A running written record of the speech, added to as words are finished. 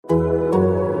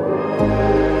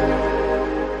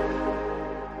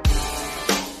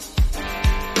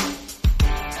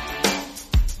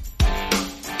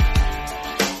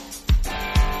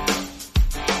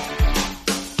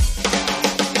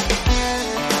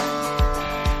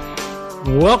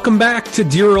Welcome back to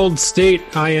Dear Old State.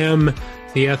 I am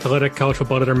the athletic college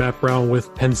football editor, Matt Brown,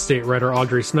 with Penn State writer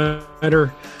Audrey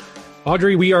Snyder.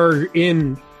 Audrey, we are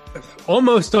in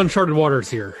almost uncharted waters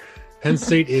here. Penn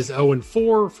State is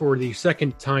 0-4 for the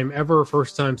second time ever,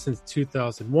 first time since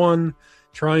 2001,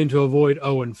 trying to avoid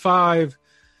 0-5.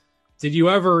 Did you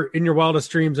ever, in your wildest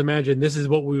dreams, imagine this is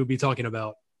what we would be talking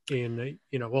about in,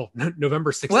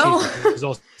 November 16th? Well, which is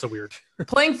also weird.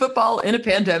 Playing football in a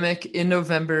pandemic in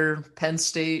November, Penn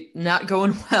State not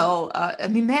going well.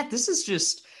 Matt, this is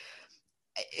just,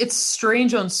 it's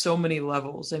strange on so many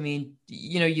levels. I mean,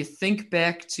 you think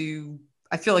back to,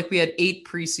 I feel like we had 8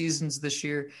 preseasons this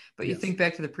year, but you think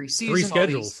back to the preseason. 3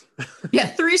 schedules.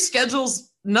 3 schedules.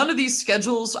 None of these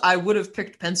schedules, I would have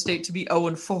picked Penn State to be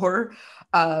 0-4.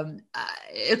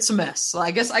 It's a mess.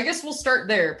 I guess we'll start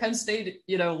there. Penn State,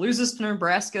 loses to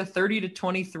Nebraska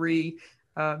 30-23.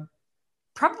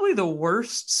 Probably the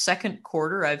worst second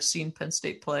quarter I've seen Penn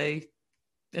State play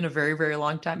in a very, very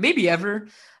long time, maybe ever.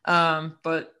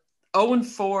 But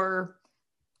 0-4,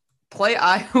 play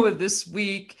Iowa this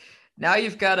week. Now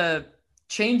you've got to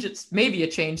change it. Maybe a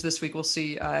change this week. We'll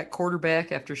see at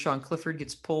quarterback after Sean Clifford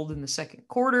gets pulled in the second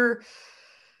quarter.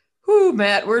 Whew,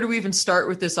 Matt, where do we even start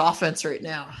with this offense right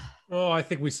now? Oh, I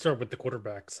think we start with the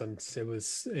quarterback, since it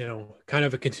was, kind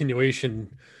of a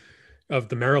continuation of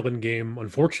the Maryland game,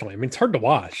 unfortunately. I mean, it's hard to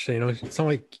watch. It's not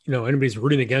like, anybody's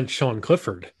rooting against Sean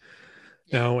Clifford.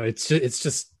 It's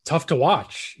just tough to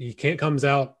watch. He comes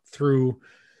out through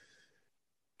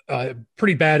a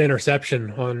pretty bad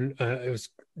interception on it was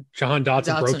Jahan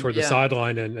Dotson broke toward the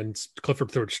sideline, and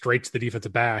Clifford threw it straight to the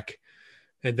defensive back.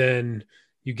 And then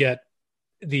you get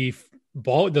the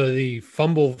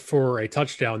fumble for a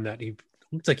touchdown that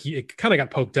it kind of got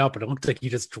poked up, but it looked like he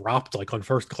just dropped on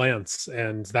first glance.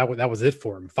 And that was it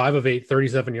for him. 5 of 8,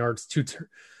 37 yards, two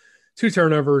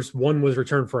turnovers. One was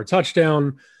returned for a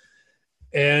touchdown.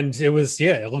 And it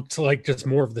looked like just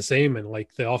more of the same. And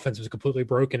the offense was completely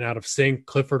broken, out of sync.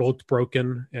 Clifford looked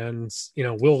broken. And,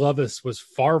 Will Levis was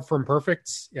far from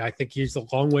perfect. Yeah, I think he's a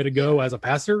long way to go as a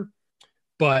passer,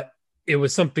 but it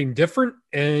was something different.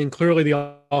 And clearly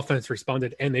the offense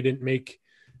responded, and they didn't make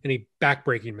any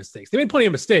backbreaking mistakes. They made plenty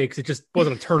of mistakes. It just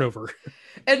wasn't a turnover.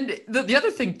 And the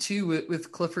other thing too,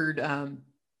 with Clifford,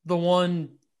 the one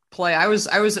play, I was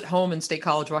at home in State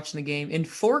College watching the game in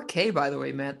 4K, by the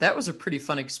way, Matt. That was a pretty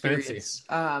fun experience.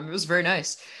 It was very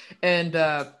nice. And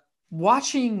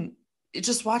watching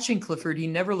Clifford, he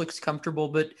never looks comfortable,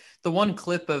 but the one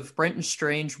clip of Brenton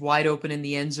Strange wide open in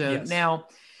the end zone. Yes. Now,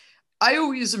 I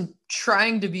always am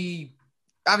trying to be,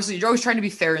 obviously you're always trying to be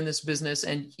fair in this business,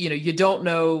 and you don't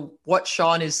know what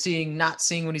Sean is not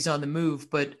seeing when he's on the move,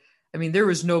 but I mean, there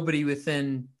was nobody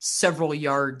within several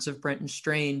yards of Brenton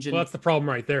Strange. And, well, that's the problem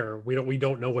right there. We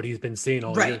don't know what he's been seeing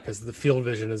all year, because the field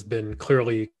vision has been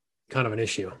clearly kind of an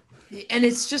issue. And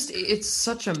it's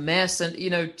such a mess. And,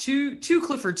 to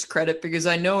Clifford's credit, because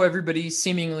I know everybody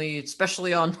seemingly,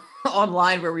 especially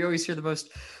online where we always hear the most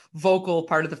vocal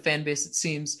part of the fan base, it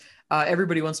seems,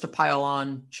 everybody wants to pile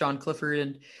on Sean Clifford.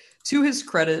 And to his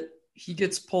credit, he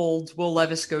gets pulled. Will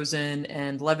Levis goes in,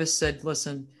 and Levis said,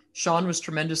 listen, Sean was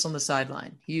tremendous on the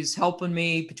sideline. He's helping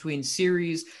me between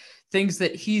series, things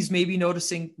that he's maybe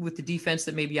noticing with the defense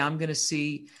that maybe I'm going to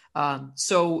see.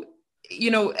 So,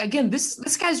 again,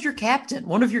 this guy's your captain,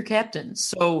 one of your captains.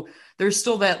 So there's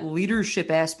still that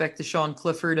leadership aspect to Sean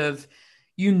Clifford of,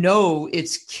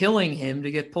 it's killing him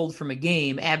to get pulled from a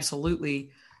game.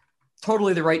 Absolutely.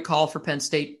 Totally the right call for Penn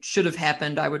State. Should have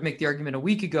happened. I would make the argument a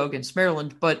week ago against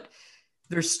Maryland, but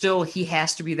he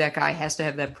has to be that guy, has to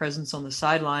have that presence on the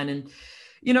sideline. And,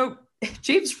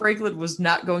 James Franklin was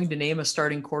not going to name a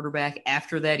starting quarterback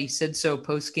after that. He said so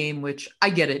post game, which I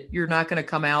get it. You're not going to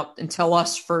come out and tell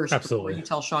us first. Absolutely. Before you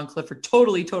tell Sean Clifford.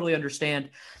 Totally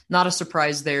understand. Not a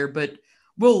surprise there, but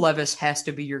Will Levis has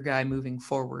to be your guy moving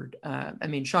forward.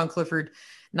 Sean Clifford,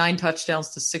 9 touchdowns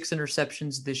to 6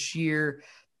 interceptions this year.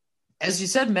 As you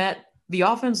said, Matt, the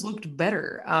offense looked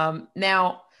better.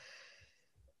 Now,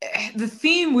 the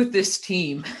theme with this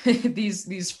team,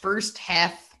 these first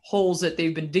half holes that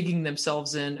they've been digging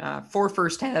themselves in, 4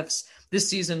 first halves this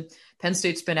season, Penn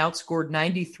State's been outscored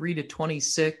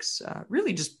 93-26.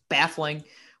 Really just baffling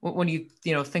when you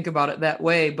think about it that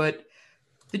way. But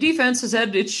the defense has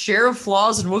had its share of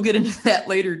flaws, and we'll get into that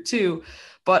later too.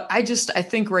 But I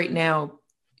think right now,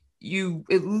 you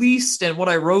at least, and what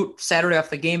I wrote Saturday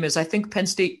after the game is, I think Penn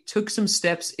State took some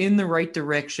steps in the right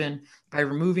direction by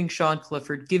removing Sean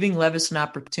Clifford, giving Levis an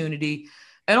opportunity,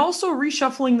 and also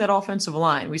reshuffling that offensive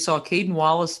line. We saw Caden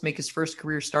Wallace make his first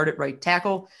career start at right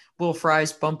tackle. Will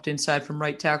Fries bumped inside from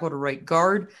right tackle to right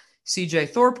guard. CJ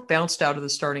Thorpe bounced out of the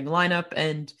starting lineup.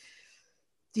 And,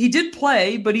 He did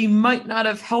play, but he might not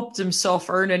have helped himself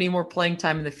earn any more playing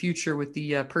time in the future with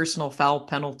the personal foul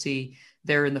penalty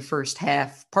there in the first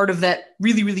half. Part of that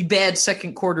really, really bad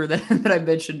second quarter that I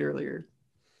mentioned earlier.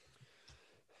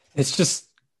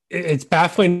 It's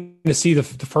baffling to see the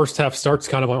first half starts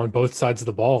kind of on both sides of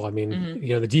the ball. I mean,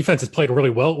 the defense has played really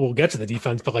well. We'll get to the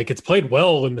defense, but like it's played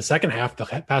well in the second half the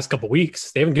past couple of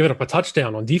weeks. They haven't given up a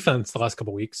touchdown on defense the last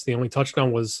couple of weeks. The only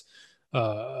touchdown was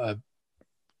a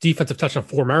defensive touchdown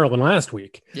for Maryland last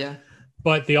week. Yeah.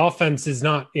 But the offense is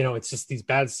not, it's just these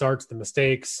bad starts, the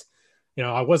mistakes.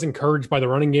 I was encouraged by the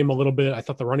running game a little bit. I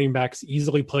thought the running backs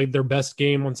easily played their best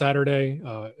game on Saturday.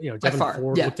 Devin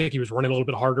Ford looked like he was running a little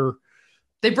bit harder.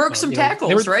 They broke some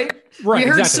tackles, right? Right. We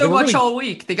heard exactly. so much all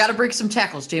week. They got to break some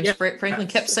tackles. James Franklin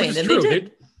kept saying, and they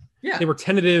did. They were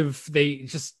tentative. They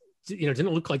just, didn't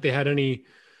look like they had any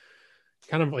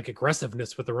kind of like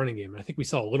aggressiveness with the running game. And I think we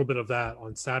saw a little bit of that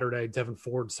on Saturday. Devin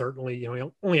Ford certainly, he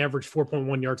only averaged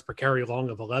 4.1 yards per carry, long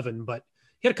of 11, but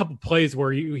he had a couple plays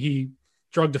where he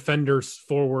drug defenders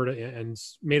forward and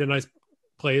made a nice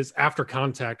plays after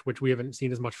contact, which we haven't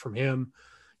seen as much from him.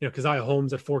 Keziah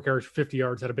Holmes at 4 carries for 50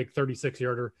 yards had a big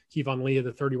 36-yarder. Kevon Lee had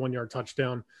the 31-yard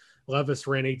touchdown. Levis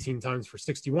ran 18 times for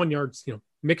 61 yards.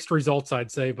 Mixed results,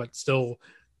 I'd say, but still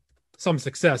some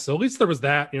success. So at least there was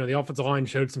that. The offensive line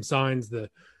showed some signs.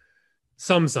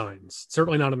 Some signs.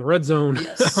 Certainly not in the red zone.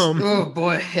 Yes. Oh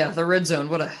boy, yeah, the red zone.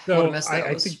 What a mess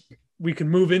that was. I think we can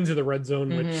move into the red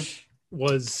zone, which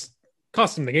was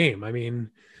costing the game. I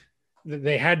mean,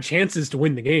 they had chances to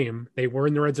win the game. They were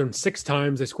in the red zone 6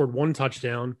 times. They scored 1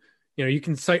 touchdown. You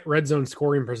can cite red zone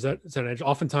scoring percentage.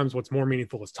 Oftentimes what's more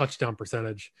meaningful is touchdown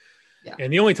percentage. Yeah.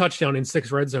 And the only touchdown in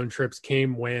 6 red zone trips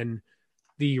came when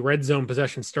the red zone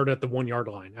possession started at the 1-yard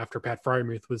line after Pat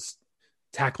Freiermuth was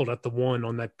tackled at the 1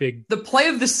 on that big. The play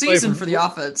of the season for the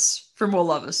offense from Will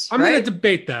Levis. I'm going to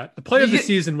debate that. The play of the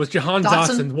season was Jahan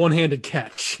Dotson's one-handed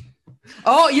catch.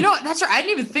 Oh, that's right. I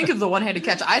didn't even think of the one-handed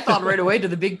catch. I thought right away to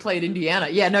the big play at Indiana.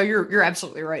 Yeah, no, you're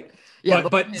absolutely right. Yeah,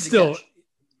 but still,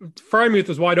 Freiermuth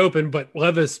was wide open, but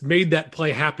Levis made that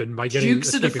play happen by getting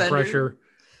escaping pressure.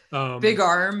 Big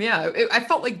arm, yeah. I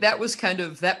felt like that was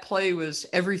that play was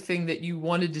everything that you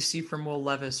wanted to see from Will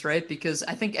Levis, right? Because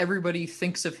I think everybody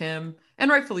thinks of him,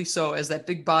 and rightfully so, as that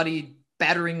big-bodied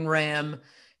battering ram.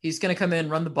 He's going to come in,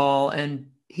 run the ball, and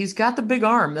he's got the big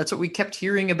arm. That's what we kept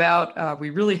hearing about.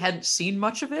 We really hadn't seen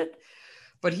much of it,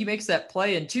 but he makes that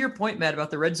play. And to your point, Matt,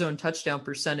 about the red zone touchdown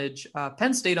percentage,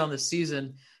 Penn State on this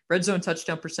season, red zone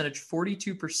touchdown percentage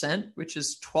 42%, which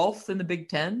is 12th in the Big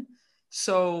Ten.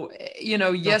 So,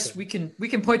 yes, we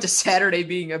can point to Saturday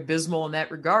being abysmal in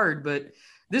that regard, but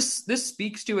this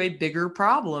speaks to a bigger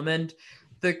problem. And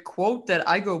the quote that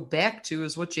I go back to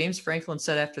is what James Franklin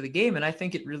said after the game, and I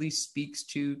think it really speaks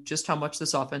to just how much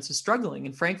this offense is struggling.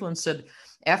 And Franklin said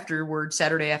afterward,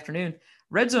 Saturday afternoon,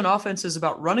 red zone offense is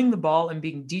about running the ball and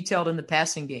being detailed in the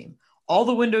passing game. All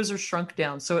the windows are shrunk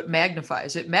down, so it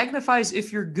magnifies. It magnifies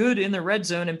if you're good in the red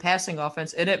zone and passing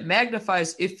offense, and it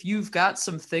magnifies if you've got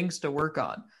some things to work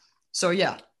on. So,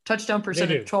 yeah, touchdown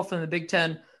percentage 12th in the Big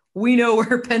Ten. We know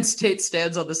where Penn State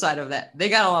stands on the side of that. They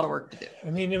got a lot of work to do. I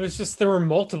mean, it was just there were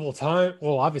multiple times.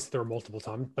 Well, obviously there were multiple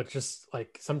times, but just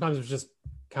like sometimes it was just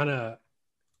kind of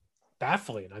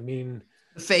baffling. I mean,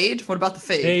 the fade. What about the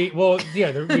fade?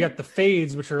 We got the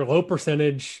fades, which are low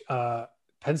percentage.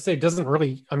 Penn State doesn't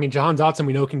really. I mean, Jahan Dotson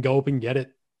we know can go up and get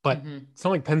it, but it's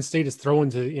not like Penn State is throwing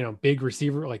to big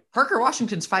receiver like Parker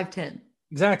Washington's 5'10".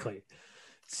 Exactly.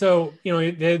 So,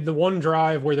 they had the one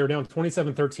drive where they're down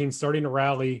 27-13, starting to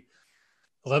rally.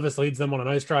 Levis leads them on a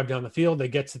nice drive down the field. They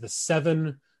get to the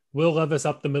 7. Will Levis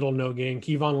up the middle, no gain.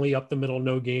 Kevon Lee up the middle,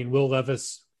 no gain. Will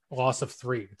Levis, loss of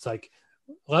 3. It's like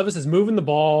Levis is moving the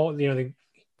ball. They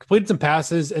completed some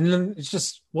passes, and then it's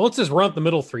just, let's just run up the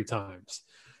middle 3 times.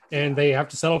 And they have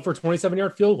to settle for a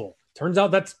 27-yard field goal. Turns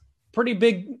out that's pretty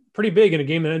big in a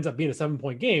game that ends up being a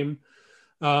 7-point game.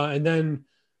 And then,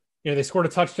 they scored a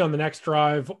touchdown the next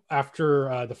drive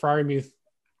after the Freiermuth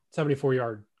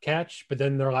 74-yard catch. But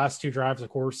then their last 2 drives, of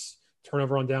course,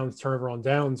 turnover on downs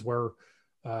where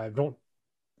it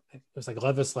was like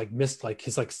Levis missed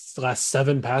his last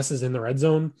 7 passes in the red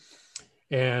zone.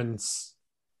 And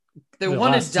they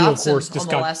wanted Dotson on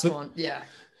the last one. Yeah.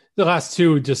 The last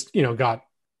 2 just, got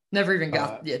never even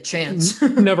got a chance.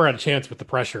 Never had a chance with the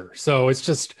pressure. So it's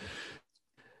just,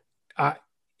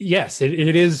 yes,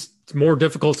 it is more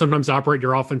difficult sometimes to operate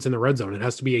your offense in the red zone. It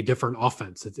has to be a different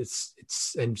offense. It's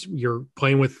and you're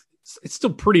playing with, it's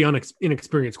still pretty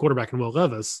inexperienced quarterback in Will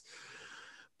Levis,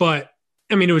 but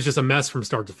I mean, it was just a mess from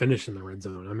start to finish in the red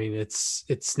zone. I mean,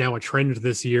 it's now a trend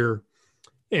this year,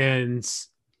 and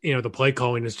the play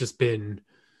calling has just been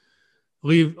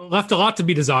left a lot to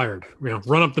be desired.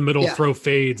 Run up the middle, Yeah. throw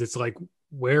fades. It's like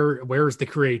where's the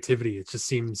creativity? It just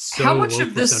seems so low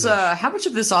percentage. How much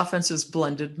of this offense is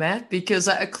blended, Matt? Because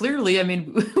clearly, I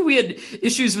mean, we had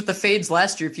issues with the fades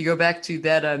last year. If you go back to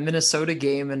that Minnesota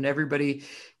game, and everybody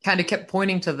kind of kept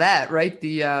pointing to that, right?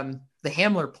 The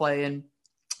Hamler play, and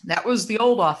that was the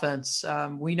old offense.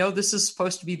 We know this is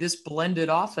supposed to be this blended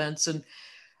offense, and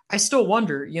I still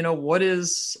wonder, what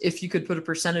is, if you could put a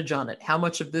percentage on it, how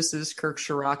much of this is Kirk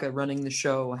Shiraka running the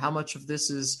show? How much of this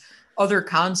is other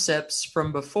concepts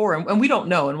from before? And we don't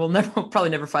know, and probably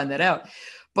never find that out.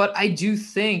 But I do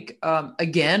think,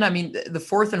 again, I mean, the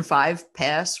 4th and 5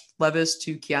 pass, Levis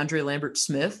to Keandre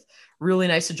Lambert-Smith, really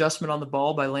nice adjustment on the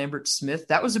ball by Lambert-Smith.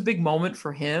 That was a big moment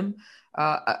for him.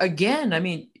 Again, I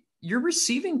mean, your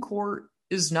receiving core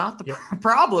is not the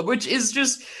problem, which is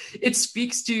just, it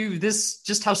speaks to this,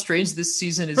 just how strange this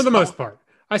season is. For the most part.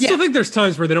 I still think there's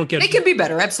times where they don't get... It can be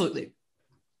better, absolutely.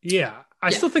 Yeah. I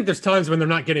still think there's times when they're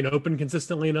not getting open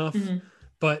consistently enough. Mm-hmm.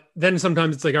 But then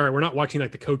sometimes it's like, all right, we're not watching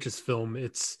like the coach's film.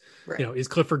 It's, is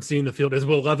Clifford seeing the field? Is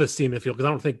Will Levis seeing the field? Because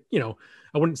I don't think,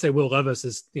 I wouldn't say Will Levis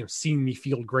is, seeing the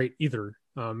field great either.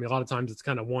 A lot of times it's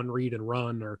kind of one read and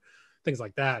run or things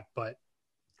like that. But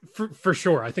for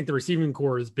sure, I think the receiving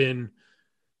core has been,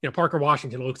 Parker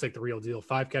Washington looks like the real deal.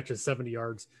 5 catches, 70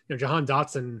 yards. Jahan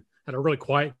Dotson had a really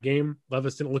quiet game.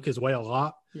 Levis didn't look his way a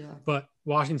lot. Yeah. But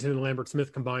Washington and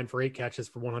Lambert-Smith combined for 8 catches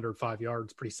for 105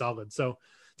 yards. Pretty solid. So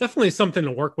definitely something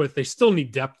to work with. They still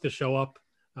need depth to show up.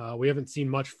 We haven't seen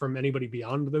much from anybody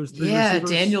beyond those 3 receivers.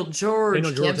 Daniel George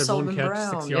had Sullivan 1 catch,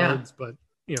 Brown. 6 yards. But,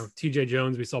 TJ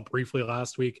Jones, we saw briefly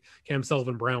last week. Cam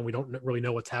Sullivan-Brown, we don't really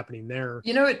know what's happening there.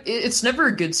 It's never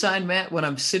a good sign, Matt, when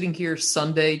I'm sitting here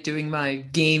Sunday doing my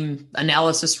game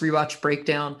analysis, rewatch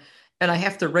breakdown, and I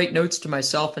have to write notes to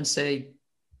myself and say,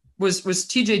 was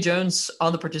TJ Jones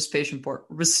on the participation report?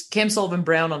 Was Cam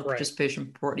Sullivan-Brown on the participation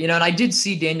report? And I did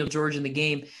see Daniel George in the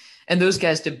game, and those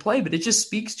guys did play, but it just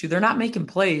speaks to they're not making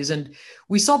plays. And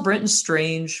we saw Brenton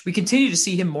Strange. We continue to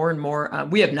see him more and more.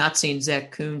 We have not seen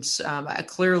Zach Kuntz.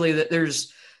 Clearly, that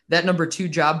there's that number 2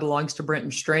 job belongs to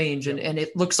Brenton Strange, and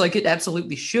it looks like it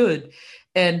absolutely should.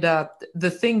 And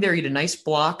the thing there, he had a nice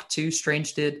block too.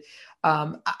 Strange did.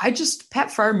 Pat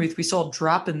Freiermuth, we saw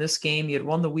drop in this game. He had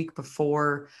won the week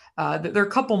before. There are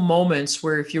a couple moments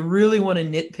where if you really want to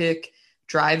nitpick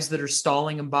drives that are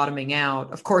stalling and bottoming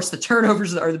out, of course, the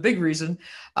turnovers are the big reason.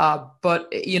 But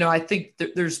I think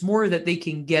there's more that they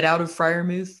can get out of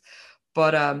Freiermuth.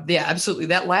 But absolutely.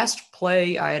 That last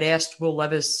play, I had asked Will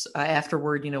Levis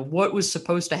afterward, what was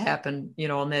supposed to happen,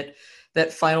 on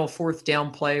that final 4th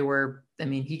down play where,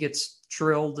 he gets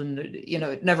drilled and,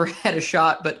 it never had a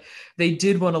shot, but they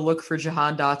did want to look for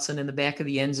Jahan Dotson in the back of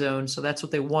the end zone. So that's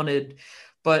what they wanted.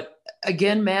 But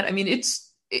again, Matt,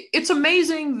 it's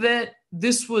amazing that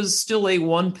this was still a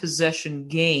 1 possession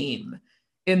game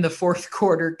in the 4th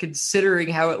quarter, considering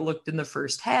how it looked in the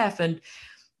first half. And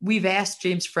we've asked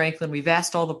James Franklin, we've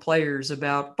asked all the players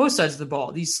about both sides of the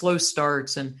ball, these slow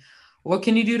starts, and what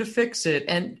can you do to fix it?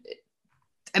 And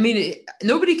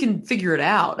nobody can figure it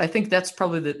out. I think that's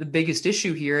probably the biggest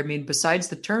issue here. Besides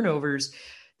the turnovers,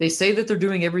 they say that they're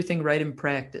doing everything right in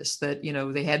practice, that,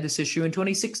 they had this issue in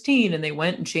 2016 and they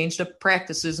went and changed up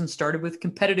practices and started with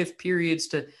competitive periods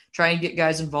to try and get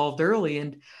guys involved early.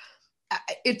 And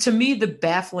to me, the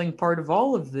baffling part of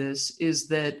all of this is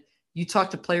that you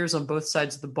talk to players on both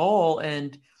sides of the ball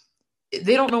and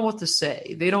they don't know what to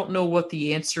say. They don't know what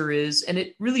the answer is. And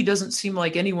it really doesn't seem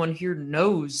like anyone here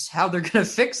knows how they're going to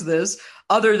fix this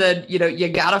other than, you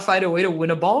got to find a way to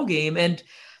win a ball game. And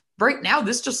right now,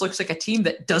 this just looks like a team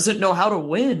that doesn't know how to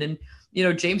win.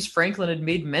 And, James Franklin had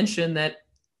made mention that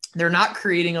they're not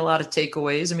creating a lot of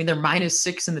takeaways. They're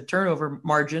 -6 in the turnover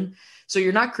margin. So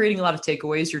you're not creating a lot of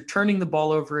takeaways. You're turning the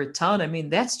ball over a ton.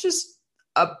 That's just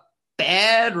a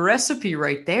bad recipe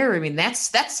right there.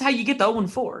 That's how you get the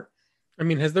 0-4.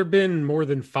 Has there been more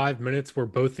than 5 minutes where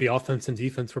both the offense and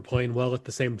defense were playing well at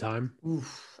the same time?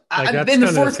 Oof. In the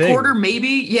 4th quarter, maybe.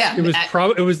 Yeah.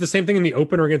 It was the same thing in the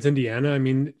opener against Indiana.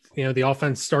 The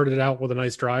offense started out with a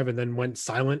nice drive and then went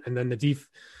silent. And then the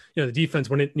defense,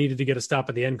 when it needed to get a stop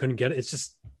at the end, couldn't get it. It's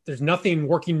just, there's nothing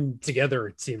working together.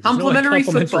 It seems complementary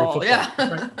football.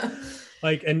 Yeah.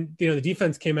 Right? The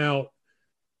defense came out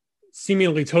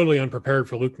seemingly totally unprepared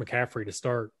for Luke McCaffrey to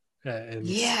start.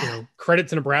 Credit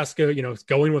to Nebraska,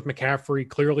 going with McCaffrey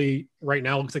clearly right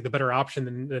now looks like the better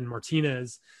option than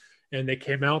Martinez. And they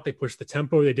came out, they pushed the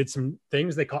tempo, they did some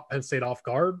things, they caught Penn State off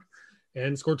guard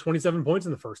and scored 27 points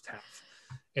in the first half.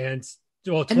 And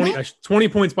 20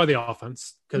 points by the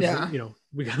offense because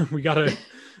we got to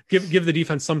give the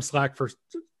defense some slack for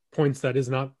points that is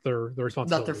not their Not their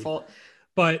responsibility. fault.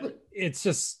 But it's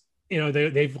just,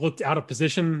 they've looked out of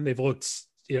position. They've looked,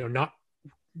 not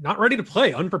ready to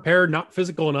play, unprepared, not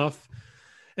physical enough.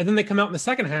 And then they come out in the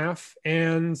second half,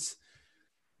 and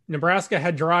Nebraska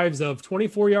had drives of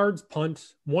 24 yards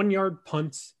punt, 1 yard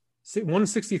punt,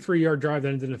 163-yard drive that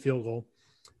ended in a field goal.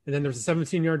 And then there's a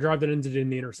 17-yard drive that ended in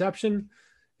the interception,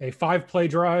 a 5-play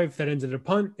drive that ended in a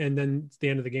punt, and then it's the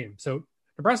end of the game. So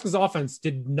Nebraska's offense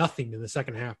did nothing in the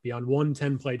second half beyond 1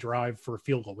 10-play drive for a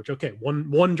field goal, which, okay,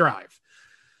 one drive.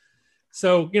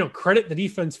 So, credit the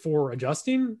defense for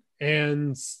adjusting,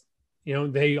 and,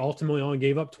 they ultimately only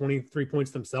gave up 23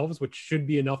 points themselves, which should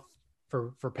be enough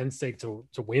for Penn State to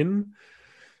win.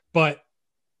 But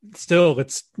still,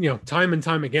 it's, time and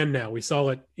time again now. We saw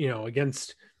it,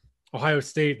 against Ohio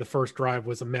State. The first drive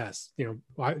was a mess.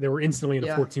 They were instantly in a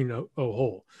 14-0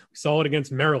 hole. We saw it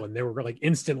against Maryland. They were like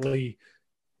instantly,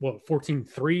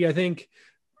 14-3, I think,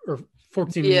 or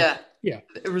 14. Yeah.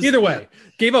 Either way,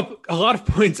 gave up a lot of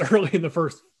points early in the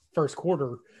first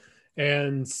quarter.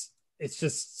 And it's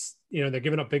just, they're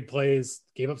giving up big plays,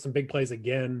 gave up some big plays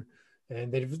again.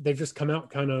 And they've just come out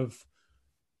kind of,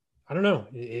 I don't know.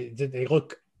 They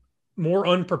look more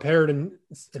unprepared. And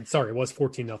sorry, it was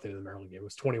 14-0 in the Maryland game. It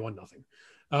was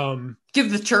 21-0.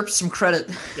 Give the Terps some credit.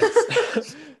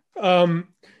 Yes.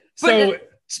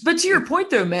 But to your point,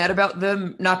 though, Matt, about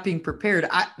them not being prepared,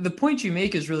 the point you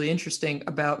make is really interesting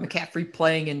about McCaffrey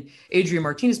playing and Adrian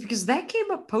Martinez, because that came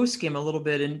up post-game a little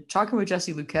bit. And talking with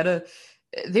Jesse Luketa,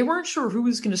 they weren't sure who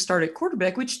was going to start at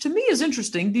quarterback, which to me is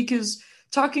interesting because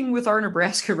talking with our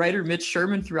Nebraska writer, Mitch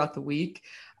Sherman, throughout the week,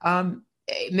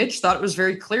 Mitch thought it was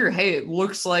very clear, hey, it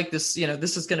looks like this,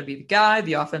 this is going to be the guy.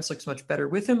 The offense looks much better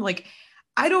with him. Like,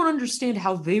 I don't understand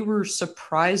how they were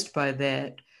surprised by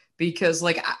that. Because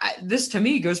this to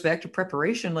me goes back to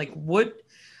preparation.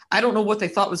 I don't know what they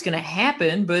thought was going to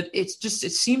happen, but it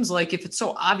seems like if it's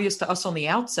so obvious to us on the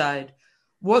outside,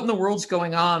 what in the world's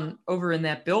going on over in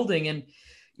that building? And,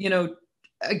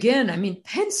 again,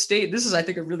 Penn State, this is, I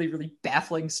think, a really, really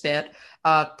baffling stat.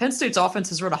 Penn State's offense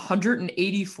has run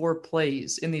 184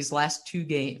 plays in these last 2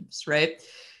 games, right?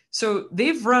 So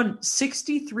they've run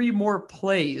 63 more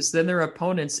plays than their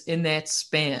opponents in that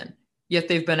span. Yet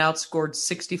they've been outscored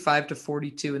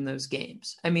 65-42 in those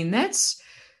games.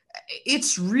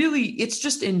 It's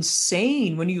just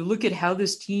insane when you look at how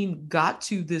this team got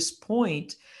to this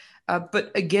point.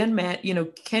 But again, Matt,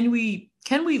 can we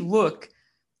look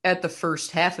at the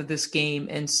first half of this game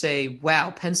and say,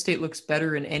 wow, Penn State looks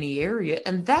better in any area?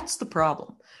 And that's the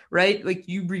problem, right? Like,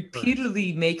 you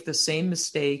repeatedly make the same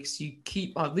mistakes. You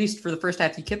keep, at least for the first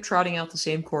half, you kept trotting out the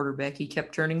same quarterback. He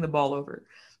kept turning the ball over.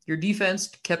 Your defense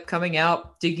kept coming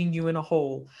out, digging you in a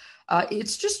hole.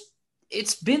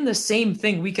 It's been the same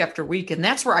thing week after week. And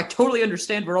that's where I totally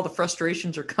understand where all the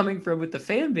frustrations are coming from with the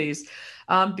fan base,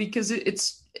 because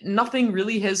it's nothing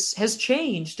really has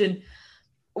changed. And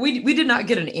we did not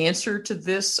get an answer to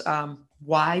this,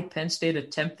 why Penn State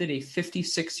attempted a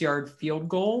 56-yard field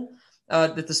goal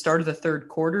at the start of the third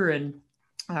quarter. And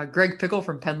Greg Pickle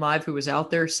from Penn Live, who was out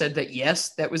there, said that, yes,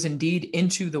 that was indeed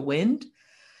into the wind.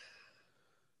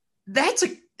 That's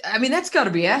got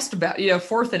to be asked about.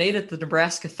 4th and 8 at the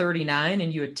Nebraska 39,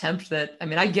 and you attempt that.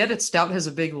 I get it. Stout has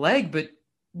a big leg, but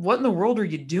what in the world are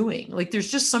you doing? Like, there's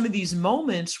just some of these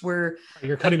moments where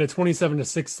you're cutting a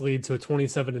 27-6 lead to a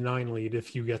 27-9 lead.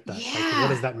 If you get that, what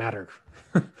does that matter?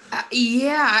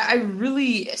 I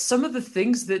really, some of the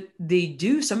things that they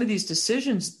do, some of these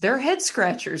decisions, they're head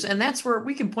scratchers. And that's where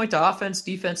we can point to offense,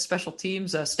 defense, special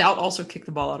teams. Stout also kicked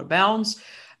the ball out of bounds.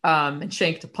 And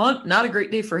shanked a punt. Not a great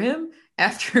day for him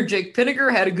after Jake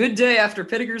Pinniger had a good day after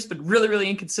Pinniger's been really, really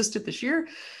inconsistent this year.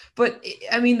 But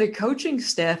the coaching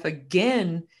staff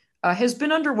again has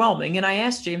been underwhelming. And I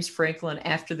asked James Franklin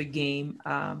after the game,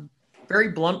 very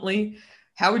bluntly,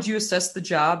 how would you assess the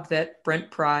job that Brent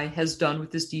Pry has done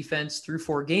with this defense through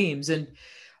 4 games? And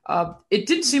it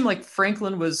didn't seem like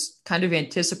Franklin was kind of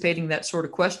anticipating that sort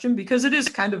of question, because it is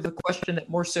kind of a question that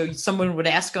more so someone would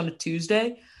ask on a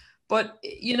Tuesday. But,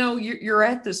 you're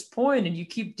at this point and you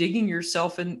keep digging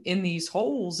yourself in these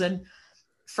holes. And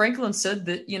Franklin said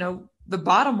that, the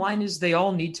bottom line is they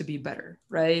all need to be better,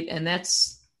 right? And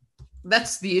that's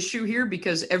the issue here,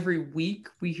 because every week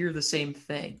we hear the same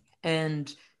thing. And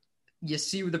you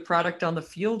see the product on the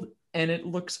field and it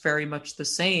looks very much the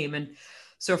same. And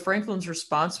so Franklin's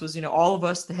response was, all of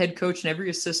us, the head coach and every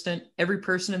assistant, every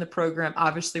person in the program,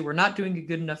 obviously we're not doing a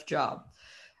good enough job.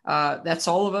 That's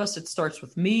all of us. It starts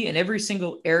with me. In every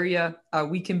single area,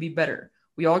 we can be better.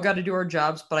 We all got to do our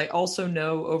jobs. But I also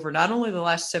know over not only the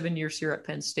last 7 years here at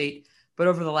Penn State, but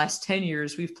over the last 10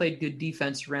 years, we've played good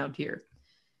defense around here.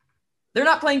 They're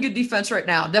not playing good defense right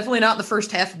now. Definitely not in the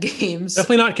first half of games.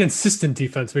 Definitely not consistent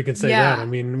defense. We can say Yeah. that. I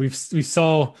mean, we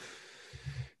saw,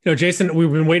 Jason.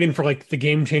 We've been waiting for like the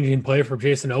game changing play for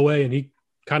Jason Owe, and he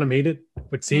kind of made it.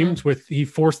 It seems he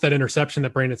forced that interception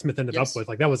that Brandon Smith ended up with.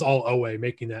 Like that was all Owe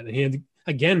making that, and he had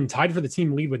again tied for the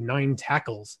team lead with 9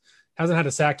 tackles. Hasn't had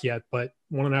a sack yet, but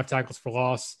 1.5 tackles for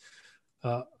loss.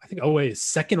 I think Owe is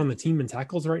second on the team in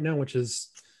tackles right now, which is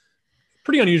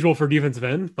pretty unusual for defensive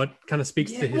end, but kind of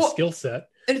speaks to his skill set.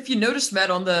 And if you notice, Matt,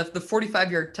 on the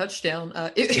 45-yard touchdown,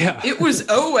 it was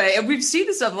Owe, and we've seen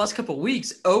this over the last couple of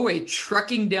weeks, Owe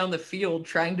trucking down the field,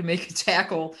 trying to make a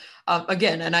tackle.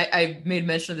 Again, and I made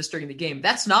mention of this during the game,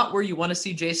 that's not where you want to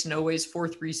see Jason Owe's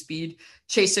 4.3 speed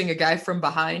chasing a guy from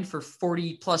behind for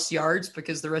 40-plus yards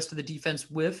because the rest of the defense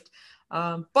whiffed.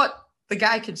 But the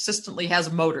guy consistently has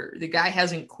a motor. The guy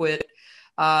hasn't quit.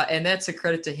 And that's a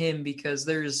credit to him because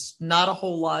there's not a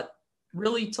whole lot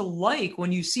really to like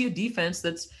when you see a defense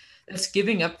that's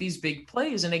giving up these big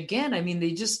plays. And again, I mean,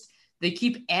 they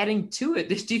keep adding to it.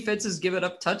 This defense has given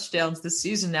up touchdowns this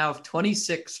season now of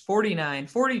 26, 49,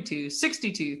 42,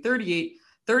 62, 38,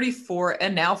 34,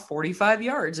 and now 45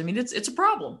 yards. I mean, it's a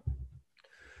problem.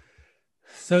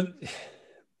 So,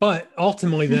 but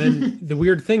ultimately then the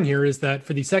weird thing here is that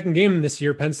for the second game this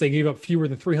year, Penn State gave up fewer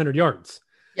than 300 yards.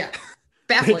 Yeah.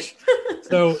 Baffling.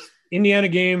 So Indiana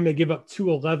game, they give up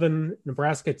 211,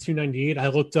 Nebraska 298. I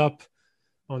looked up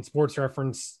on Sports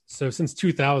Reference. So since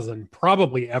 2000,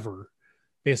 probably ever,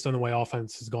 based on the way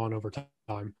offense has gone over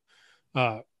time.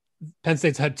 Penn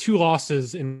State's had 2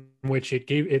 losses in which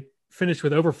it finished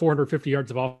with over 450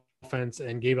 yards of offense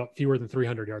and gave up fewer than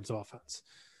 300 yards of offense.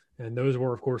 And those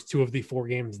were, of course, 2 of the 4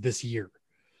 games this year,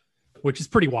 which is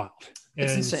pretty wild. And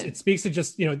it speaks to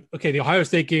just, okay, the Ohio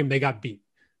State game, they got beat.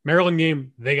 Maryland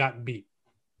game, they got beat.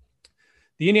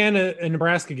 The Indiana and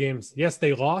Nebraska games, yes,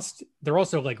 they lost. They're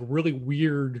also like really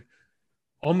weird,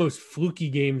 almost fluky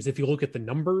games if you look at the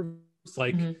numbers.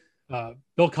 Like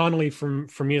Bill Connolly from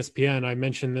ESPN, I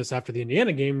mentioned this after the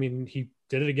Indiana game, and he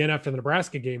did it again after the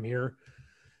Nebraska game here.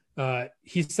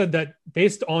 He said that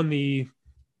based on the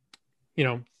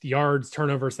yards,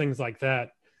 turnovers, things like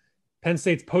that, Penn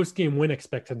State's post-game win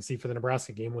expectancy for the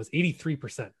Nebraska game was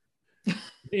 83%. The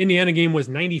Indiana game was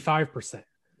 95%.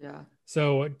 Yeah.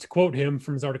 So to quote him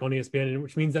from his article on ESPN,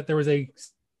 which means that there was a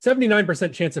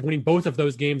 79% chance of winning both of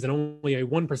those games and only a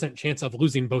 1% chance of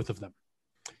losing both of them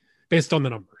based on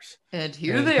the numbers. And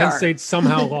they Penn are. State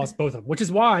somehow lost both of them, which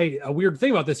is why a weird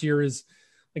thing about this year is,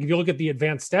 like, if you look at the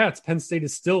advanced stats, Penn State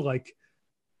is still like,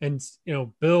 and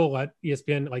Bill at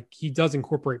ESPN, like, he does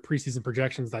incorporate preseason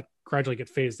projections that gradually get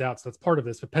phased out. So that's part of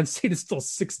this, but Penn State is still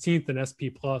 16th in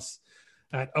SP plus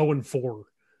at 0-4.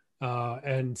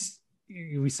 And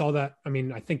we saw that. I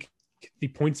mean, I think the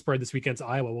point spread this weekend's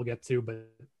Iowa we'll get to, but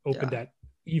opened at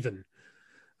even.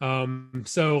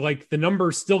 So like the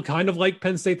numbers still kind of like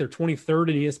Penn State. They're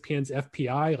 23rd in ESPN's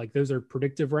FPI. Like those are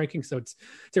predictive rankings. So it's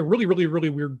a really, really, really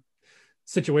weird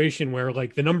situation where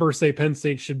like the numbers say Penn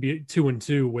State should be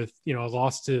 2-2 with, a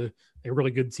loss to a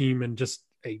really good team and just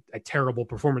a terrible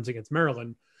performance against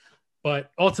Maryland.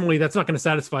 But ultimately, that's not going to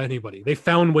satisfy anybody. They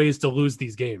found ways to lose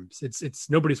these games.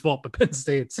 It's nobody's fault but Penn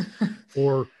State's.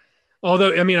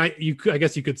 Although, I mean, I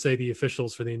guess you could say the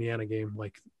officials for the Indiana game,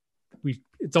 like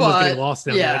it's almost getting lost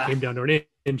now. That came down to an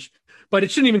inch, but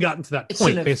it shouldn't even gotten to that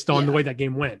point based on the way that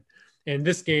game went. And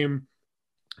this game,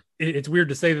 it's weird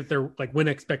to say that their like win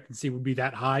expectancy would be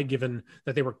that high, given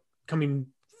that they were coming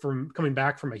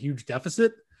back from a huge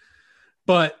deficit.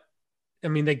 But I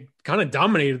mean, they kind of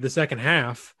dominated the second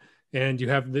half. And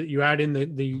you add in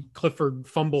the Clifford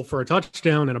fumble for a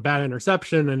touchdown and a bad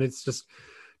interception, and it's just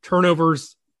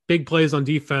turnovers, big plays on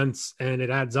defense, and it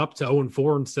adds up to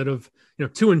 0-4 instead of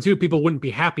 2-2. People wouldn't be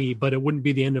happy, but it wouldn't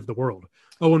be the end of the world.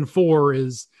 0-4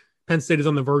 is Penn State is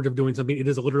on the verge of doing something it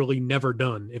has literally never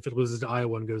done if it loses to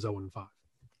Iowa and goes 0-5.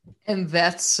 And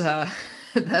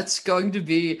that's going to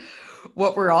be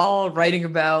what we're all writing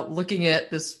about, looking at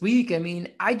this week. I mean,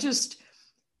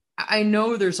 I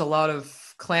know there's a lot of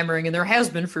clamoring, and there has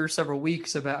been for several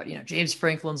weeks about, James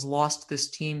Franklin's lost this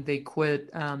team. They quit.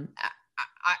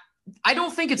 I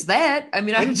don't think it's that. I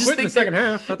mean, I just think in the second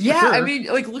half. That's yeah. for sure. I mean,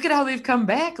 like, look at how they've come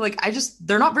back. Like,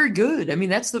 they're not very good. I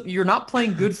mean, you're not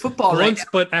playing good football right now.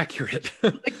 But accurate.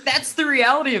 Like, that's the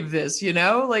reality of this,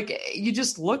 like you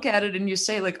just look at it and you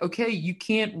say like, okay, you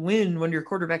can't win when your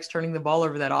quarterback's turning the ball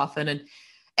over that often. And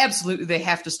absolutely, they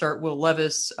have to start Will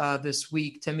Levis this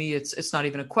week. To me, it's not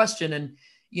even a question. And,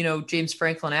 James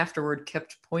Franklin afterward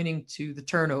kept pointing to the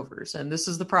turnovers, and this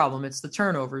is the problem. It's the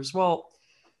turnovers. Well,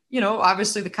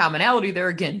 obviously the commonality there,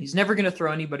 again, he's never going to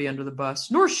throw anybody under the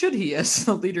bus, nor should he as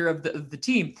the leader of the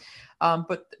team.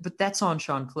 But that's on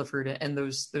Sean Clifford and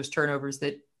those turnovers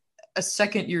that a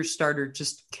second-year starter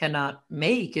just cannot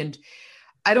make. And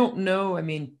I don't know, I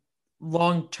mean,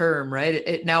 long term, right?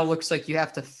 It now looks like you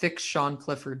have to fix Sean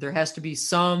Clifford. There has to be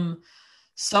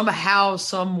somehow,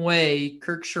 some way,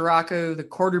 Kirk Shirako, the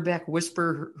quarterback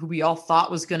whisperer who we all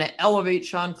thought was going to elevate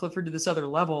Sean Clifford to this other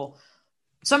level.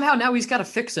 Somehow now he's got to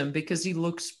fix him because he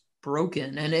looks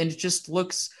broken and it just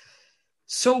looks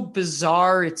so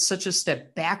bizarre. It's such a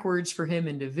step backwards for him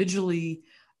individually.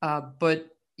 But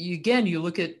you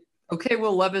look at, okay,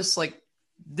 Will Levis, like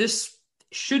this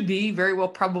should be very well,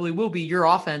 probably will be your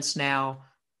offense now.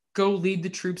 Go lead the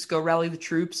troops, go rally the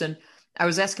troops. And I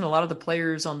was asking a lot of the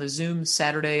players on the Zoom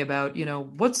Saturday about,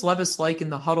 what's Levis like in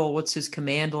the huddle? What's his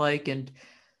command like? And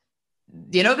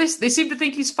they seem to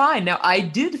think he's fine. Now, I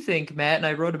did think, Matt, and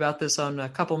I wrote about this on a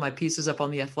couple of my pieces up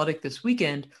on The Athletic this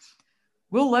weekend,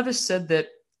 Will Levis said that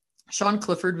Sean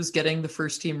Clifford was getting the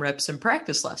first team reps in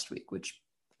practice last week, which,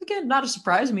 again, not a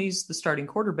surprise. I mean, he's the starting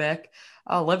quarterback.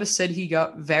 Levis said he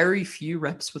got very few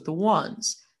reps with the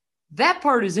ones. That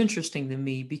part is interesting to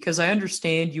me because I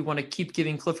understand you want to keep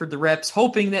giving Clifford the reps,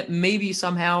 hoping that maybe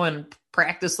somehow in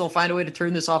practice they'll find a way to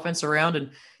turn this offense around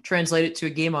and translate it to a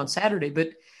game on Saturday. But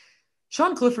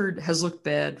Sean Clifford has looked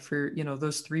bad for,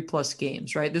 those 3+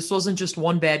 games, right? This wasn't just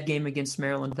one bad game against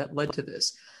Maryland that led to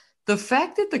this. The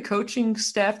fact that the coaching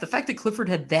staff, the fact that Clifford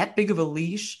had that big of a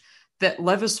leash, that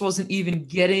Levis wasn't even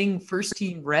getting first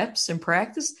team reps in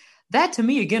practice, that to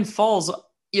me, again, falls,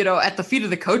 at the feet of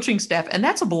the coaching staff. And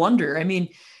that's a blunder. I mean,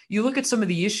 you look at some of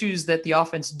the issues that the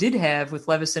offense did have with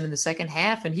Levison in the second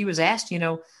half, and he was asked,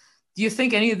 do you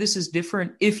think any of this is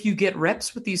different if you get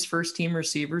reps with these first team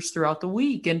receivers throughout the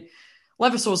week? And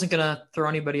Levis wasn't going to throw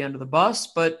anybody under the bus,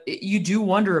 but you do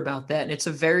wonder about that. And it's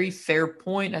a very fair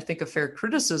point, I think a fair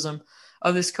criticism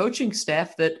of this coaching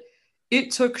staff that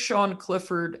it took Sean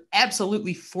Clifford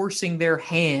absolutely forcing their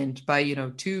hand by,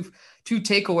 two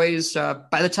takeaways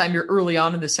by the time you're early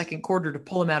on in the second quarter to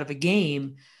pull him out of a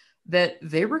game, that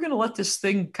they were going to let this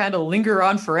thing kind of linger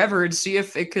on forever and see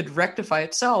if it could rectify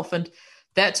itself. And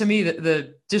that, to me,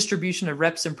 the distribution of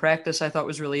reps in practice, I thought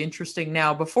was really interesting.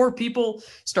 Now, before people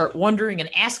start wondering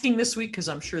and asking this week, because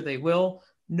I'm sure they will,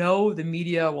 no, the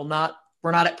media will not.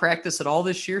 We're not at practice at all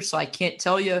this year, so I can't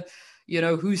tell you,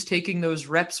 who's taking those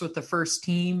reps with the first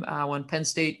team when Penn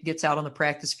State gets out on the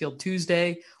practice field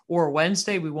Tuesday or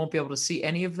Wednesday. We won't be able to see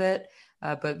any of that,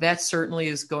 but that certainly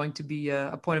is going to be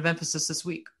a point of emphasis this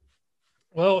week.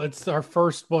 Well, it's our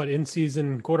first,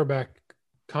 in-season quarterback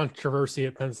controversy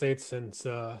at Penn State since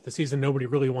the season nobody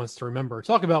really wants to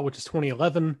talk about, which is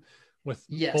 2011 with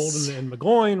Bolden and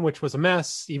McGloin, which was a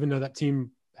mess, even though that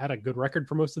team had a good record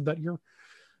for most of that year.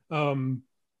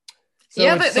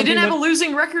 They didn't have a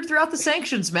losing record throughout the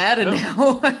sanctions, Matt, and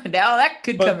now that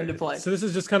could come into play. So this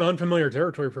is just kind of unfamiliar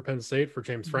territory for Penn State, for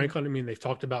James Franklin. I mean, they've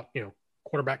talked about,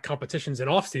 quarterback competitions in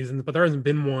off seasons, but there hasn't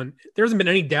been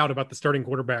any doubt about the starting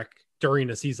quarterback during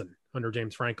a season under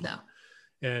James Franklin. No.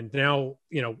 And now,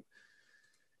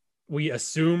 we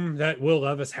assume that Will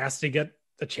Levis has to get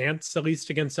a chance at least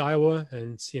against Iowa.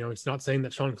 And, it's not saying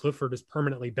that Sean Clifford is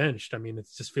permanently benched. I mean, it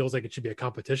just feels like it should be a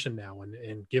competition now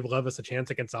and give Levis a chance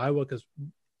against Iowa because,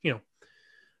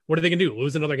 what are they going to do?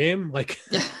 Lose another game? Like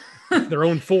their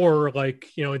own 4,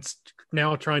 it's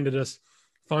now trying to just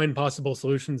find possible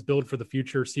solutions, build for the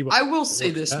future, see what I will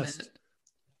say this, man.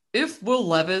 If Will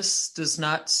Levis does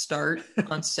not start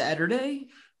on Saturday,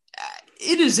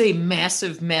 it is a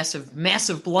massive, massive,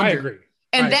 massive blunder. I agree.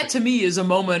 And that to me is a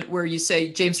moment where you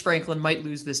say James Franklin might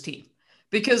lose this team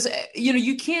because,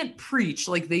 you can't preach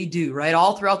like they do, right?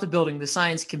 All throughout the building, the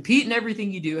signs compete in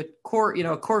everything you do, a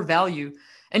core value,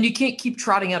 and you can't keep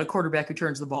trotting out a quarterback who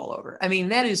turns the ball over. I mean,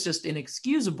 that is just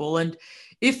inexcusable. And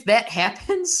if that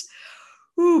happens,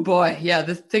 oh boy, yeah,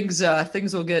 the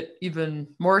things will get even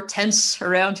more tense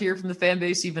around here from the fan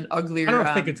base, even uglier. I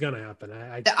don't think it's going to happen.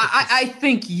 I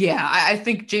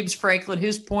think James Franklin,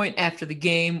 his point after the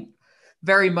game,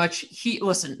 very much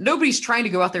nobody's trying to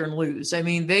go out there and lose. I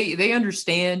mean, they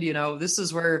understand, this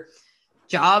is where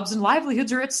jobs and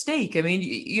livelihoods are at stake. I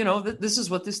mean, this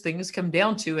is what this thing has come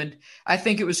down to. And I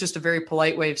think it was just a very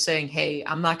polite way of saying, hey,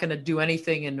 I'm not going to do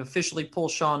anything and officially pull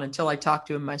Sean until I talk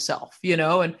to him myself,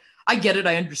 and I get it.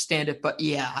 I understand it. But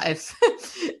yeah,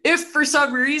 if for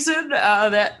some reason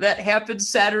that happens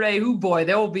Saturday, oh boy,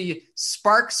 there will be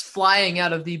sparks flying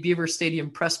out of the Beaver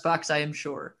Stadium press box, I am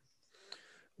sure.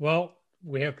 Well,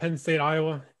 we have Penn State,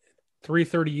 Iowa,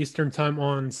 3:30 Eastern time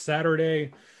on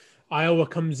Saturday. Iowa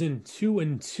comes in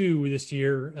 2-2 this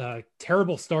year.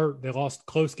 Terrible start. They lost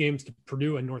close games to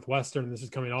Purdue and Northwestern. This is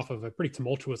coming off of a pretty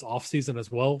tumultuous offseason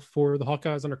as well for the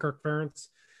Hawkeyes under Kirk Ferentz.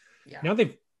 Yeah. Now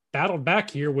they've battled back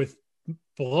here with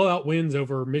blowout wins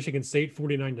over Michigan State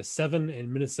 49-7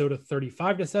 and Minnesota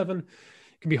 35-7. It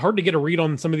can be hard to get a read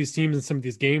on some of these teams and some of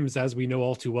these games, as we know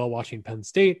all too well watching Penn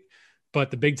State. But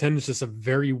the Big Ten is just a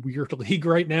very weird league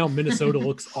right now. Minnesota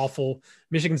looks awful.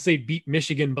 Michigan State beat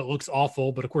Michigan, but looks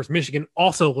awful. But of course, Michigan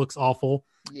also looks awful.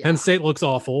 Yeah. Penn State looks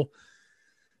awful.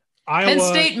 Iowa, Penn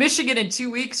State, Michigan in 2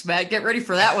 weeks, Matt. Get ready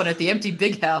for that one at the empty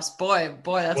Big House. Boy,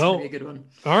 that's going to be a good one.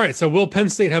 All right. So will Penn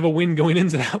State have a win going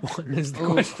into that one is the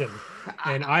question.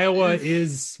 And Iowa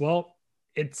is, well,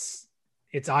 it's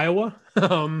Iowa.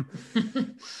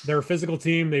 They're a physical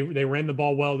team. They ran the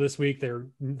ball well this week.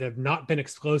 They've not been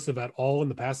explosive at all in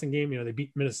the passing game. They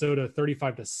beat Minnesota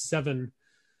 35-7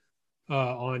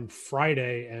 on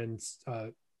Friday, and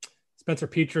Spencer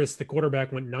Petras, the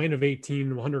quarterback, went 9 of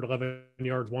 18, 111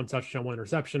 yards, 1 touchdown, 1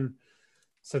 interception.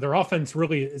 So their offense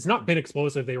really has not been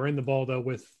explosive. They ran the ball though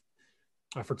with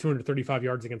for 235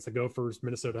 yards against the Gophers.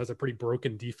 Minnesota has a pretty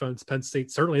broken defense. Penn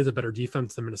State certainly has a better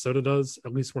defense than Minnesota does,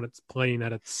 at least when it's playing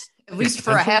at least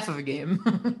for a half of a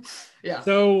game. Yeah.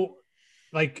 So,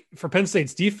 like, for Penn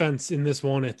State's defense in this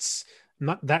one, it's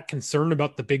not that concerned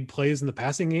about the big plays in the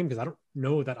passing game because I don't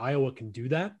know that Iowa can do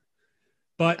that.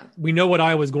 But we know what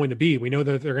Iowa is going to be. We know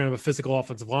that they're going to have a physical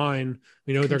offensive line.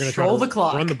 We know they're going to try to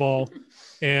run the ball.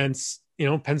 And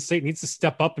Penn State needs to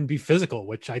step up and be physical,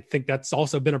 which I think that's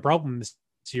also been a problem this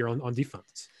year on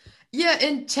defense. Yeah,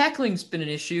 and tackling's been an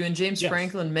issue. And James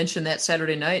Franklin mentioned that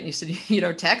Saturday night, and he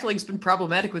said, tackling's been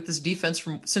problematic with this defense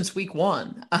since week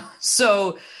 1.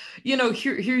 So,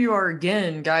 here you are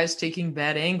again, guys taking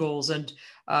bad angles. And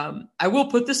I will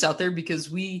put this out there because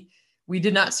we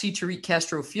did not see Tariq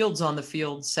Castro-Fields on the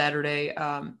field Saturday.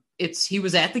 He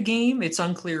was at the game. It's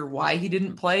unclear why he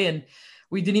didn't play, and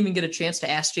we didn't even get a chance to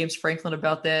ask James Franklin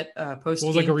about that post. It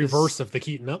was like a reverse of the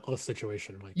Keaton Ellis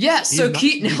situation. So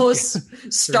Keaton Ellis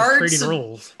starts trading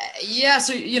roles. Yeah,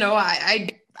 so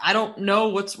I don't know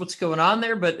what's going on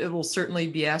there, but it will certainly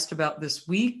be asked about this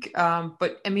week.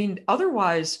 But I mean,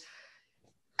 otherwise,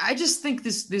 I just think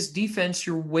this defense,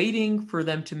 you're waiting for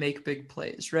them to make big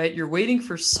plays, right? You're waiting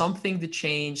for something to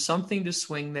change, something to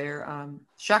swing there.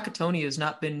 Shaka Toney has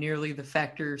not been nearly the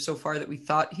factor so far that we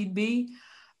thought he'd be.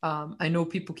 I know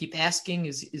people keep asking,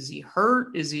 is he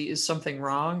hurt? Is something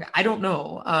wrong? I don't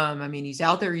know. I mean, he's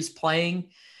out there, he's playing.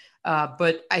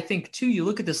 But I think too, you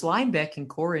look at this linebacking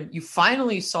core and you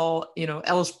finally saw,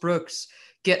 Ellis Brooks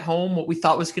get home what we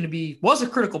thought was a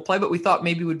critical play, but we thought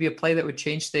maybe would be a play that would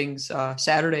change things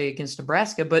Saturday against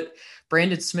Nebraska. But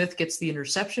Brandon Smith gets the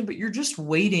interception, but you're just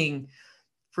waiting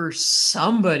for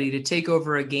somebody to take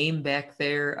over a game back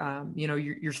there.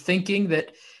 You're thinking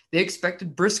that they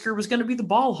expected Brisker was going to be the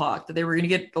ball hawk, that they were going to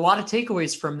get a lot of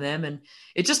takeaways from them, and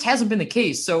it just hasn't been the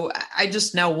case. So I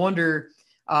just now wonder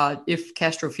if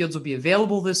Castro-Fields will be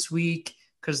available this week,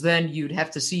 because then you'd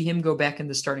have to see him go back in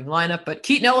the starting lineup. But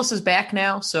Keaton Ellis is back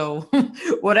now, so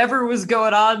whatever was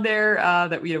going on there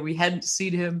that we hadn't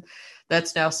seen him,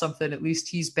 that's now something. At least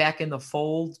he's back in the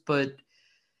fold. But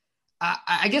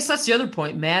I guess that's the other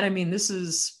point, Matt. I mean, this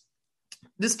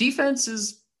defense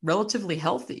is relatively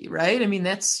healthy, right? I mean,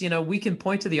 that's, we can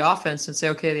point to the offense and say,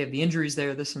 okay, they have the injuries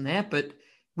there, this and that, but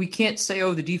we can't say,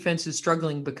 oh, the defense is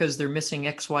struggling because they're missing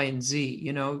X, Y, and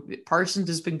Z. Parsons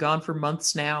has been gone for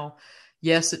months now.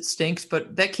 Yes, it stinks,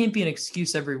 but that can't be an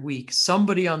excuse every week.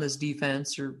 Somebody on this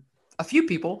defense, or a few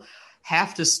people,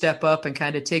 have to step up and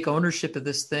kind of take ownership of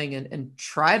this thing and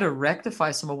try to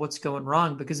rectify some of what's going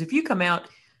wrong. Because if you come out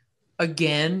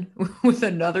again with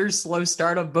another slow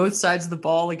start on both sides of the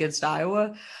ball against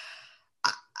Iowa,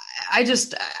 I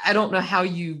don't know how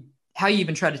you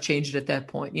even try to change it at that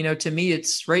point. To me,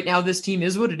 it's right now, this team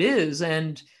is what it is.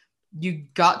 And you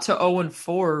got to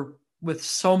 0-4 with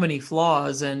so many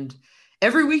flaws, and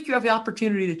every week you have the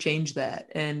opportunity to change that.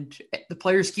 And the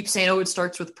players keep saying, it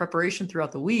starts with preparation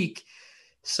throughout the week.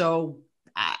 So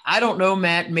I don't know,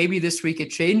 Matt, maybe this week it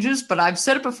changes, but I've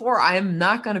said it before. I am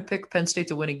not going to pick Penn State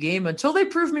to win a game until they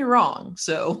prove me wrong.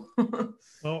 So,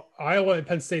 well, Iowa and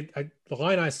Penn State, the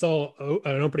line I saw,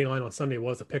 an opening line on Sunday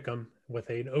was a pick 'em with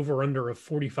an over under of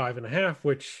 45.5,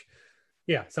 which,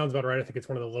 yeah, sounds about right. I think it's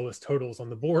one of the lowest totals on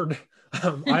the board.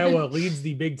 Iowa leads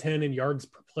the Big Ten in yards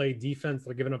per play defense.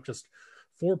 They're giving up just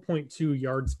 4.2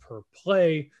 yards per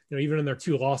play. Even in their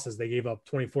 2 losses, they gave up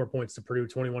 24 points to Purdue,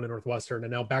 21 to Northwestern,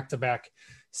 and now back-to-back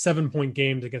 7-point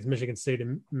games against Michigan State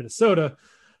and Minnesota.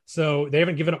 So they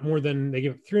haven't given up more than, they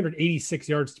give up 386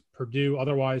 yards to Purdue,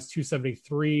 otherwise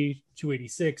 273,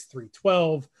 286,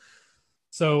 312.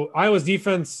 So Iowa's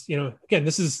defense, again,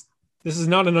 this is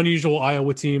not an unusual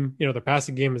Iowa team. Their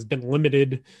passing game has been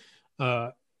limited.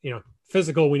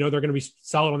 Physical. We know they're going to be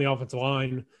solid on the offensive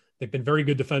line. They've been very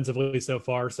good defensively so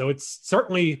far. So it's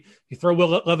certainly, you throw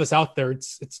Will Levis out there,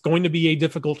 it's going to be a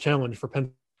difficult challenge for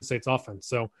Penn State's offense.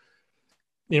 So,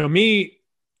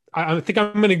 I think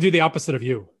I'm going to do the opposite of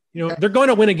you. They're going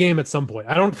to win a game at some point.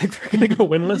 I don't think they're going to go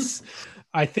winless.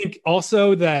 I think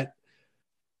also that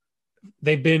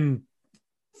they've been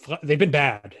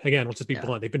bad. Again, let's just be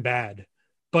blunt. They've been bad.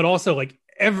 But also, like,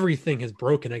 everything has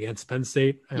broken against Penn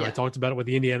State. I talked about it with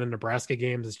the Indiana and Nebraska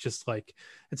games. It's just like,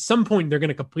 at some point, they're going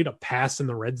to complete a pass in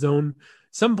the red zone.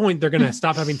 At some point, they're going to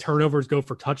stop having turnovers, go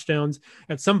for touchdowns.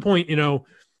 At some point,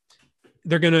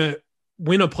 they're going to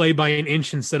win a play by an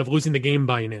inch instead of losing the game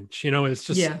by an inch. It's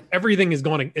just everything has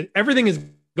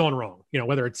gone wrong.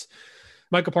 Whether it's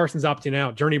Michael Parsons opting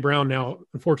out, Journey Brown now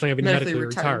unfortunately having to medically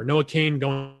retire, Noah Cain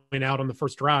going out on the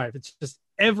first drive. It's just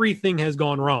everything has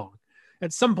gone wrong.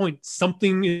 At some point,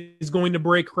 something is going to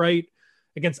break right.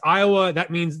 Against Iowa, that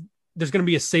means there's going to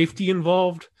be a safety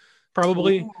involved,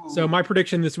 probably. Ooh. So my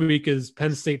prediction this week is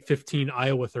Penn State 15,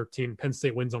 Iowa 13. Penn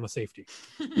State wins on a safety.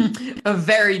 A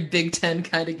very Big Ten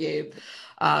kind of game.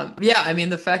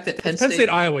 The fact that Penn State,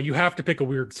 Iowa, you have to pick a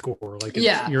weird score.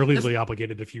 You're legally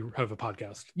obligated if you have a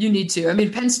podcast. You need to.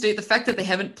 Penn State, the fact that they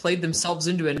haven't played themselves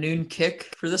into a noon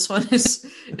kick for this one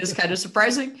is kind of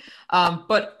surprising.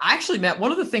 But actually, Matt,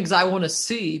 one of the things I want to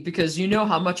see, because you know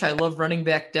how much I love running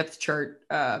back depth chart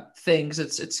things.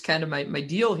 It's kind of my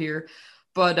deal here.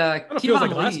 But it feels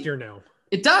like last year now.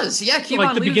 It does, yeah.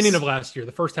 Like the beginning of last year,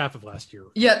 the first half of last year.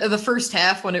 Yeah, the first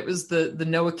half when it was the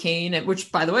Noah Cain,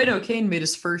 which, by the way, Noah Cain made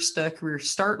his first career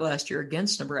start last year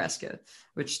against Nebraska,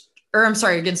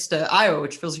 against Iowa,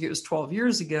 which feels like it was 12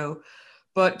 years ago.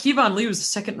 But Kevon Lee was the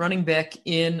second running back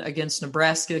in against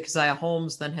Nebraska. Keziah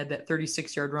Holmes then had that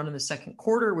 36-yard run in the second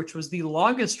quarter, which was the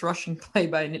longest rushing play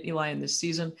by a Nittany Lion this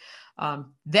season.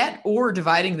 That or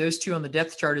dividing those two on the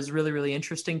depth chart is really, really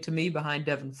interesting to me behind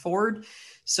Devin Ford.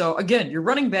 So again, your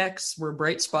running backs were a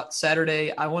bright spot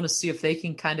Saturday. I want to see if they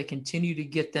can kind of continue to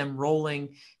get them rolling.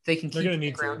 If they can keep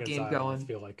the ground game going. I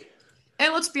feel like.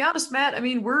 And let's be honest, Matt.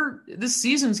 This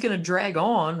season's going to drag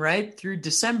on right through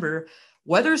December.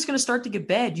 Weather's going to start to get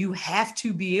bad. You have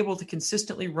to be able to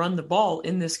consistently run the ball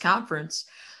in this conference.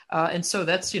 And so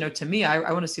that's, to me,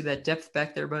 I want to see that depth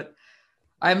back there. But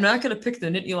I'm not going to pick the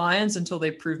Nittany Lions until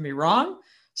they prove me wrong.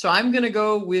 So I'm going to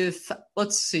go with,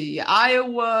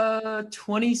 Iowa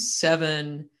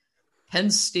 27, Penn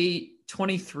State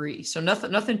 23. So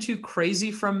nothing too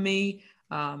crazy from me.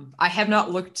 I have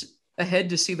not looked ahead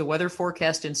to see the weather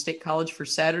forecast in State College for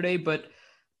Saturday, but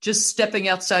just stepping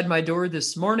outside my door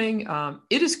this morning,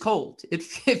 it is cold. It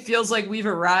feels like we've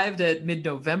arrived at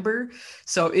mid-November.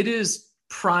 So it is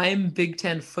prime Big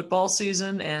Ten football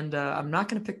season. And I'm not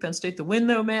going to pick Penn State to win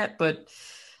though, Matt, but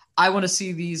I want to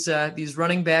see these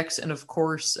running backs. And of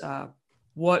course,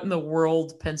 what in the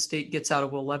world Penn State gets out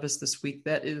of Will Levis this week.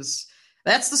 That's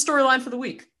the storyline for the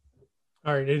week.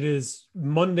 All right. It is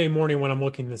Monday morning when I'm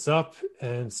looking this up,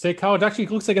 and State College actually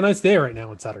looks like a nice day right now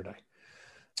on Saturday.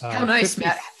 How nice,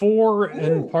 Matt. 54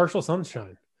 and partial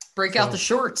sunshine. Break out the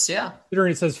shorts, yeah.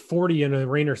 Considering it says 40 and a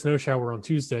rain or snow shower on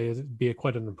Tuesday, it'd be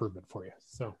quite an improvement for you.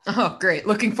 So. Oh, great.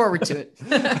 Looking forward to it.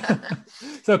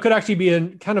 So it could actually be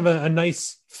a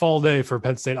nice fall day for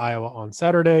Penn State, Iowa on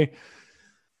Saturday.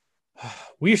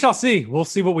 We shall see. We'll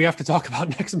see what we have to talk about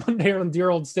next Monday on Dear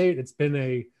Old State. It's been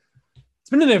an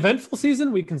eventful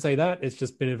season. We can say that. It's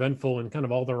just been eventful in kind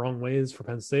of all the wrong ways for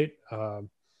Penn State.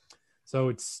 So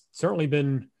it's certainly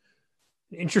been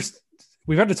interesting.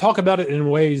 We've had to talk about it in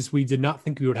ways we did not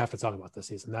think we would have to talk about this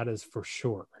season. That is for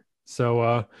sure.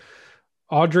 So,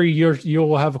 Audrey,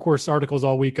 you'll have, of course, articles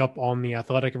all week up on The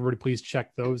Athletic. Everybody, please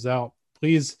check those out.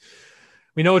 Please.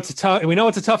 We know it's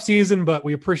a tough season, but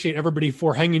we appreciate everybody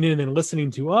for hanging in and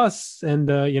listening to us. And,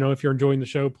 if you're enjoying the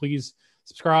show, please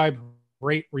subscribe,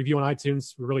 rate, review on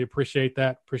iTunes. We really appreciate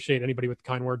that. Appreciate anybody with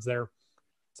kind words there.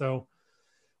 So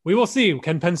we will see.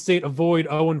 Can Penn State avoid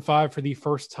 0-5 for the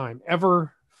first time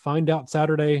ever? Find out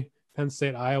Saturday, Penn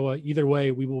State, Iowa. Either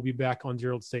way, we will be back on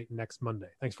Dear Old State next Monday.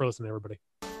 Thanks for listening, everybody.